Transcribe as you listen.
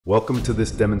Welcome to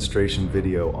this demonstration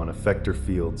video on effector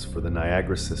fields for the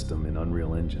Niagara System in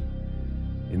Unreal Engine.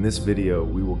 In this video,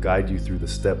 we will guide you through the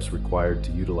steps required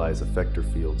to utilize effector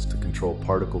fields to control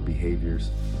particle behaviors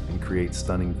and create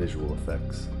stunning visual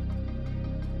effects.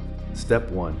 Step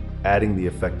 1. Adding the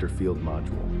effector field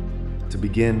module. To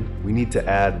begin, we need to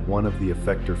add one of the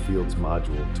effector fields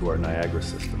module to our Niagara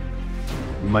System.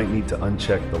 You might need to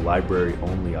uncheck the Library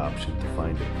Only option to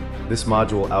find it. This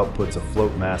module outputs a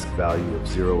float mask value of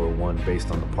 0 or 1 based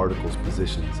on the particle's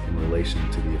positions in relation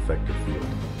to the effector field.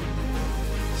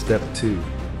 Step 2.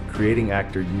 Creating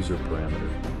actor user parameter.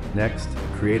 Next,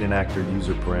 create an actor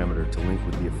user parameter to link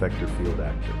with the effector field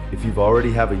actor. If you've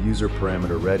already have a user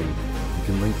parameter ready, you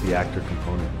can link the actor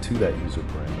component to that user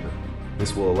parameter.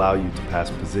 This will allow you to pass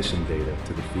position data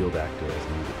to the field actor as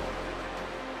needed.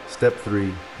 Step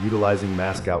 3. Utilizing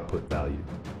mask output value.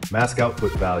 Mask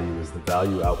output value is the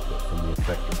value output from the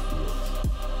effector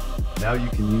fields. Now you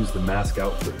can use the mask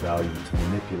output value to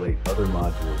manipulate other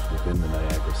modules within the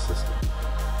Niagara System.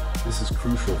 This is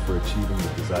crucial for achieving the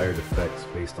desired effects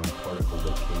based on particle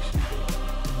location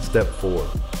data. Step 4.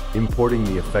 Importing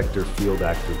the effector field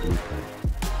actor blueprint.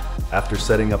 After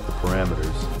setting up the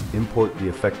parameters, import the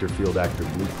effector field actor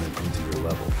blueprint into your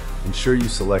level. Ensure you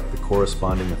select the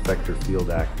corresponding effector field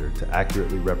actor to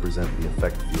accurately represent the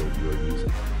effect field you are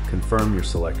using. Confirm your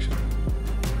selection.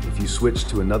 If you switch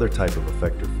to another type of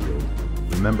effector field,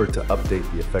 remember to update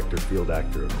the effector field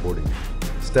actor accordingly.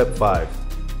 Step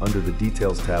 5. Under the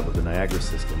Details tab of the Niagara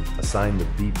System, assign the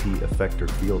BP effector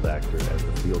field actor as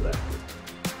the field actor.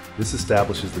 This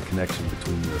establishes the connection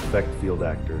between your effect field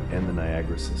actor and the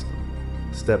Niagara System.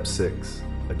 Step 6.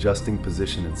 Adjusting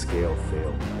position and scale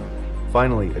failed.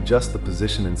 Finally, adjust the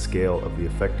position and scale of the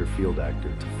effector field actor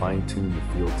to fine-tune the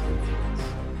field's influence.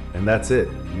 And that's it.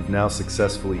 You've now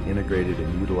successfully integrated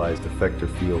and utilized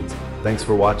effector fields. Thanks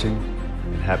for watching,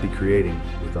 and happy creating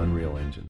with Unreal Engine.